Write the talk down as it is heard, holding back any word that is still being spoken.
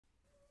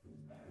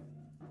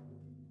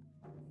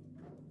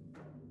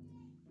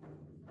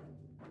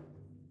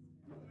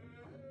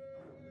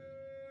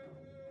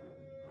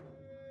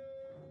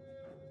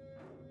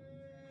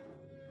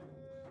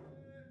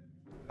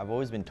I've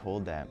always been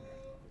told that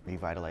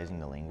revitalizing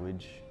the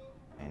language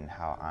and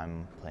how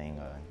I'm playing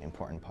an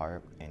important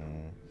part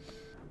in,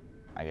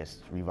 I guess,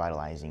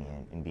 revitalizing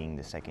it and being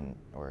the second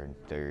or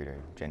third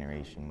or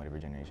generation, whatever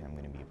generation I'm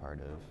going to be a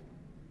part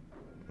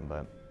of.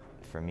 But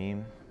for me,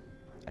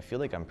 I feel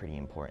like I'm pretty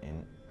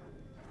important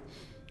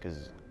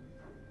because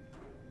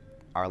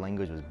our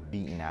language was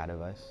beaten out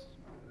of us,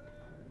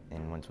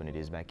 and once when it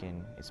is back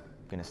in, it's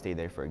going to stay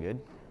there for good.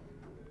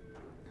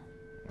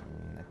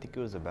 I think it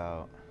was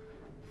about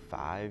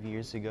 5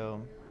 years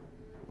ago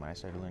when I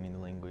started learning the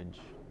language.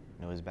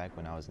 It was back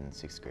when I was in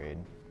 6th grade.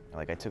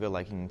 Like, I took a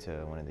liking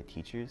to one of the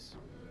teachers.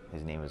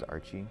 His name was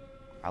Archie.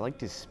 I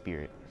liked his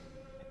spirit,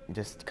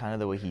 just kind of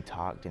the way he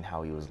talked and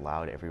how he was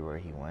loud everywhere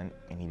he went,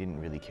 and he didn't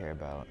really care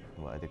about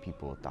what other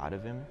people thought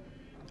of him.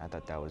 I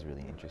thought that was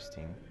really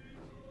interesting.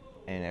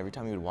 And every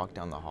time he would walk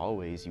down the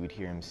hallways, you would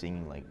hear him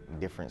singing like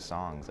different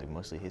songs, like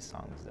mostly his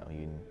songs though.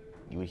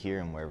 You would hear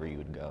him wherever you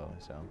would go.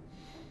 So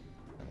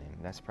I mean,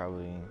 that's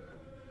probably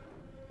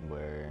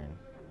where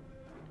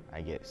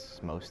I get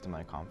most of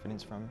my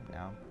confidence from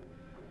now,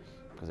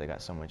 because I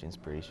got so much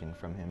inspiration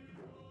from him.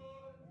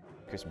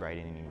 Chris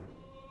Bryden,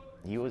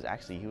 he was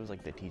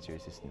like the teacher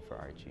assistant for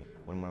Archie.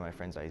 When one of my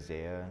friends,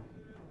 Isaiah,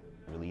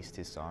 released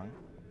his song,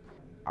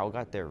 I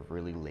got there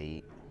really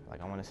late.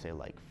 Like, I want to say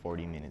like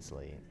 40 minutes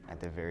late. At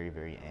the very,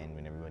 very end,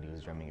 when everybody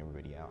was drumming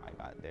everybody out, I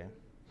got there.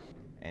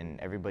 And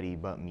everybody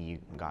but me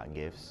got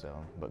gifts,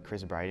 but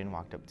Chris Bryden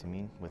walked up to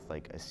me with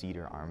like a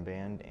cedar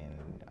armband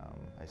and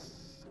a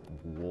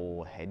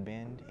wool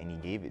headband, and he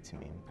gave it to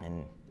me.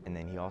 And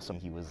then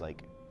he was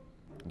like,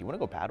 "Do you want to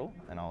go paddle?"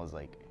 And I was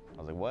like,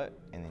 "What?"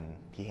 And then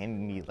he handed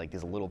me like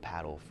this little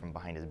paddle from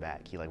behind his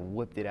back. He like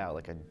whipped it out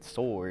like a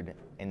sword,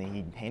 and then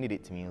he handed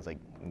it to me and was like,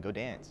 "Go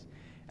dance."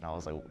 And I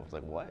was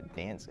like, "What?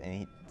 Dance?" And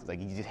he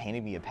just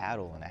handed me a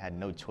paddle, and I had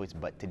no choice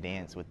but to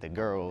dance with the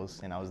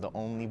girls, and I was the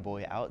only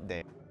boy out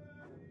there.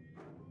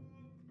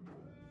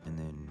 And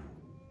then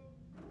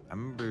I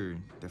remember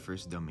the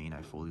first domain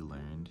I fully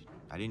learned.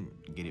 I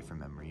didn't get it from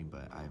memory,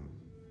 but I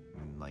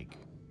like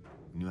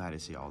knew how to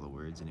say all the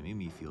words, and it made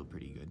me feel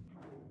pretty good.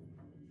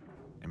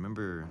 I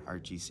remember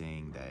Archie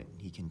saying that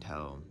he can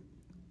tell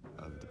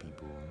of the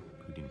people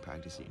who didn't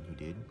practice it and who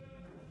did.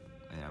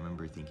 And I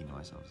remember thinking to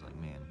myself, I was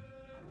like, man,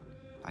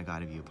 I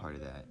gotta be a part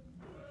of that.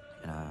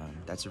 And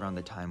that's around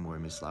the time where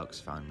Miss Laux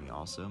found me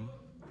also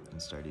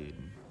and started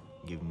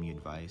giving me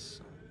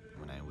advice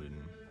when I would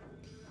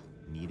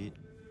need it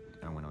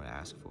or when I would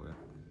ask for it.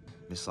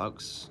 Miss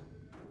Laux,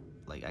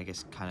 like, I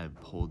guess kind of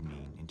pulled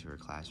me into her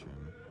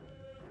classroom,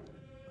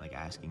 like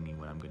asking me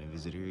when I'm gonna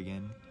visit her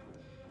again,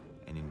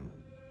 and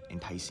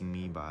enticing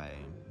me by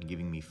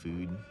giving me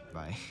food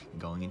by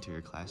going into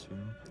her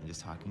classroom and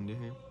just talking to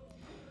her,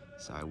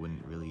 so I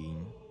wouldn't really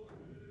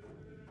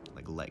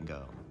like let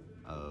go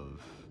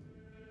of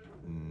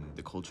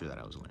the culture that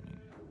I was learning.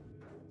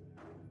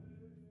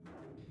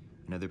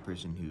 Another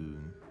person who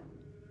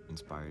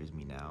inspires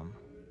me now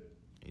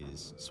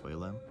is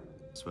Suela.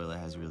 Suela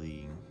has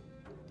really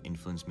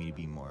influenced me to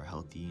be more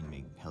healthy and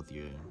make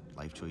healthier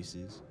life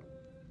choices.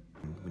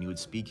 When he would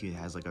speak, he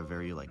has like a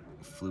very like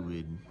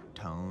fluid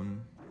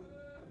tone,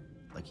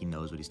 like he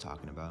knows what he's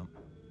talking about.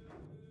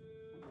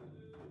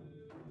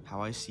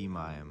 How I see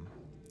my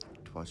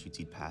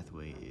Twashutsid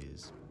pathway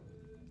is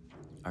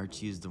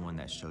Archie is the one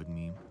that showed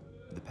me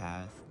the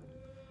path.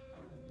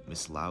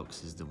 Miss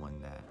Laux is the one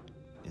that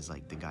is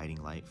like the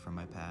guiding light for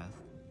my path,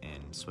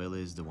 and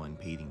Suela is the one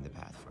paving the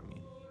path for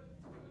me.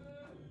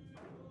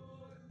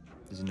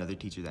 There's another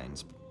teacher that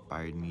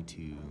inspired me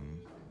to,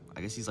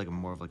 I guess he's like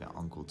more of like an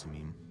uncle to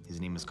me. His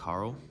name is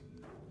Carl.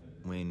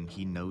 When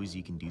he knows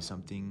you can do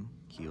something,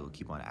 he'll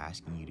keep on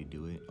asking you to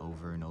do it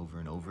over and over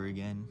and over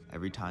again.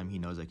 Every time he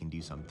knows I can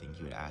do something,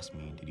 he would ask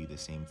me to do the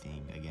same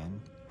thing again,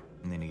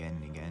 and then again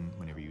and again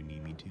whenever you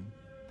need me to.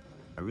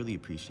 I really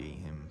appreciate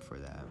him for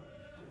that.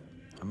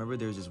 I remember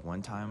there was this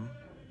one time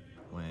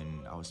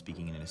when I was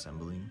speaking in an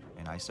assembly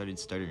and I started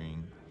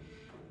stuttering,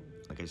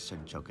 like I just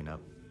started choking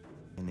up.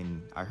 And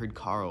then I heard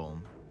Carl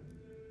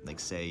like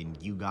say,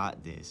 "You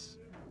got this,"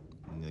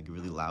 like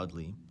really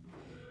loudly.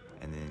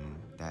 And then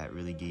that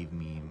really gave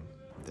me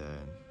the,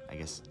 I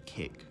guess,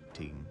 kick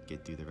to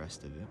get through the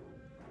rest of it.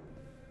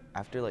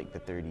 After like the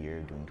 3rd year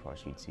of doing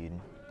Twashutsid,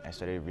 I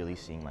started really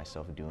seeing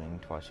myself doing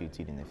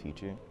Twashutsid in the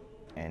future.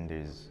 And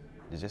there's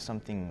just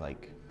something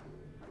like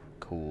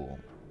cool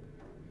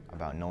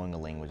about knowing a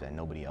language that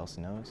nobody else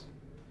knows.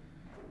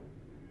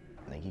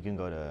 Like, you can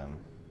go to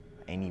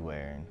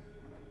anywhere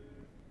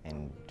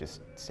and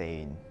just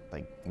say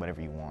like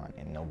whatever you want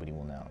and nobody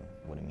will know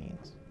what it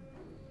means.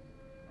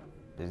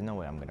 There's no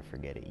way I'm gonna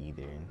forget it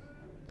either.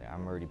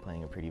 I'm already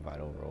playing a pretty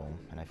vital role,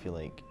 and I feel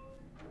like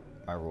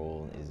my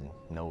role is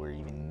nowhere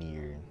even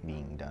near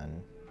being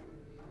done,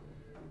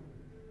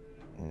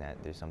 and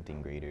that there's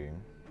something greater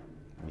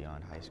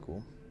beyond high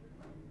school.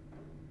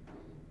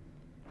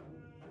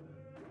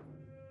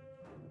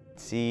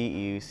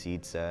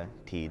 Tsitsa,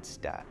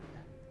 Tsitsa.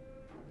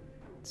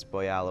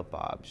 Spoyala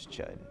Pobs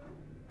Chud.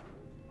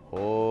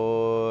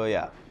 Oh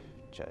yeah,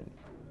 Chud.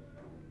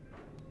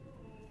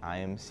 I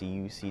am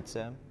CU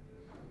Tsitsa.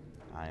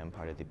 I am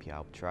part of the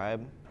Piaup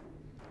tribe,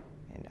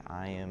 and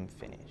I am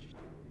finished.